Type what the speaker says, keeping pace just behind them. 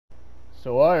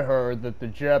So I heard that the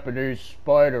Japanese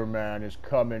Spider-Man is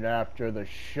coming after the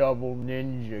Shovel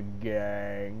Ninja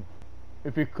gang.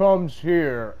 If he comes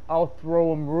here, I'll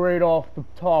throw him right off the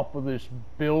top of this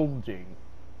building.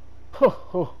 Ho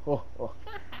ho ho ho.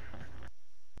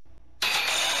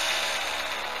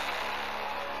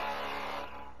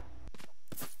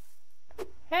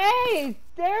 Hey,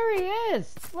 there he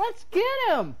is! Let's get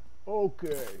him!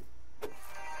 Okay.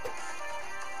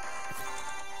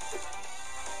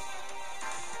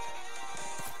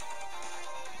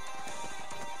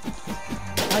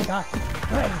 I got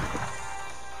string!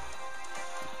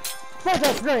 Where's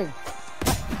that string?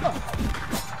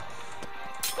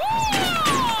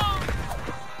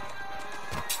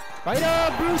 Spider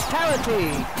brutality!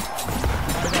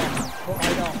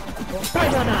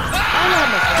 Spider-Man! Spider-Man!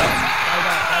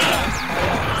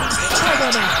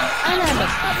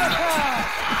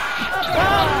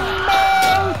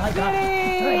 I got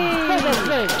string! Where's that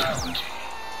string?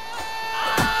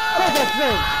 Where's that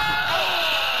string?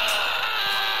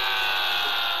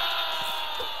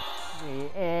 The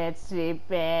itsy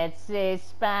bitsy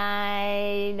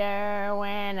spider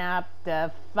went up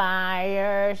the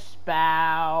fire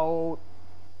spout.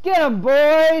 Get 'em,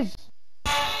 boys!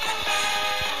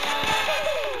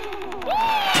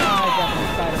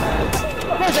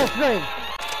 Where's that string?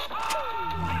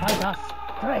 I got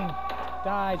string.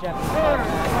 Die, Jeff. Burn!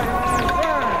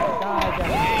 Die,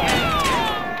 Jeff.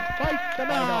 Fight the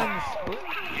mons!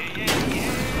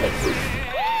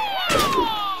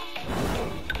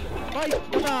 Fight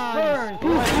the mons!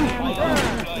 Burn!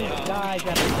 Die,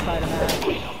 Jeff. Spider-Man.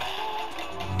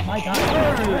 My God!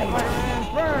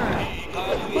 Burn!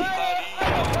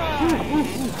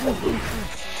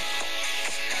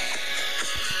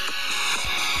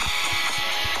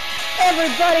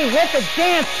 Everybody hit the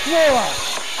dance floor!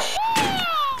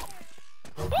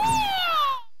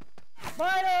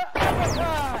 Spider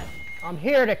uppercut! I'm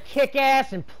here to kick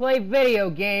ass and play video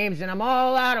games, and I'm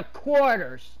all out of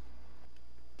quarters.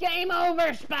 Game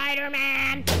over,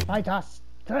 Spider-Man! Fight us,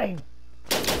 three.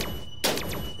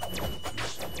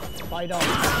 Fight us.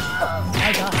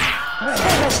 Fight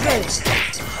us, three.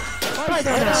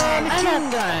 Spider-Man, machine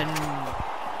gun.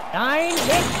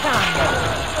 9-hit combo.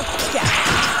 Yeah.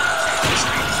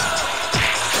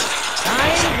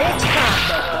 9-hit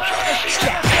combo.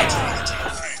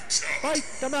 Fight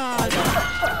the man.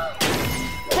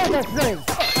 Get that thing.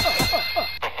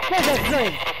 Get that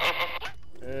thing.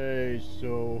 Hey,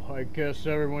 so I guess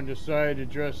everyone decided to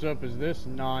dress up as this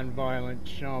non-violent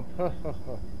chump.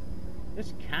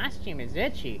 This costume is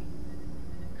itchy.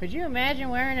 Could you imagine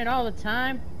wearing it all the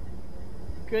time?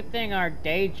 Good thing our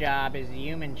day job is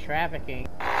human trafficking.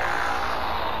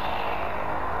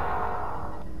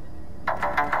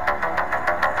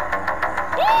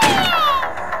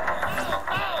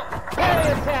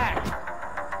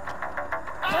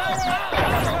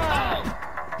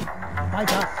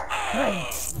 Fight us!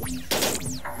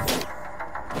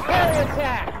 Carry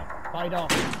attack! Fight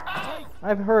off!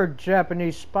 I've heard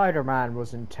Japanese Spider-Man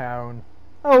was in town.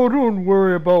 Oh, don't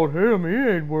worry about him. He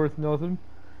ain't worth nothing.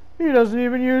 He doesn't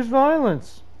even use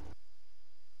violence.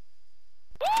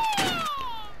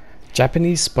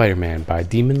 Japanese Spider-Man by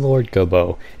Demon Lord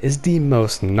Gobo is the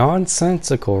most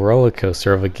nonsensical roller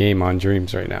coaster of a game on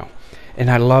Dreams right now,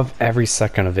 and I love every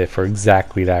second of it for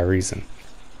exactly that reason.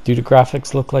 Do the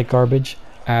graphics look like garbage?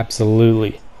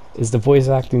 Absolutely. Is the voice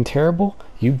acting terrible?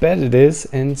 You bet it is,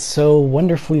 and so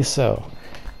wonderfully so.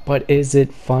 But is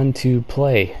it fun to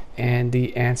play? And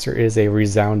the answer is a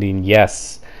resounding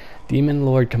yes. Demon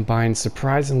Lord combines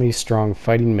surprisingly strong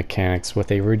fighting mechanics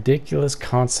with a ridiculous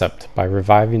concept by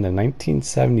reviving the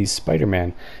 1970s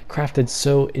Spider-Man crafted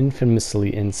so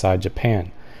infamously inside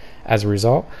Japan. As a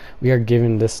result, we are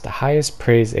giving this the highest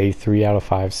praise a 3 out of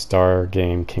 5 star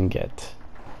game can get.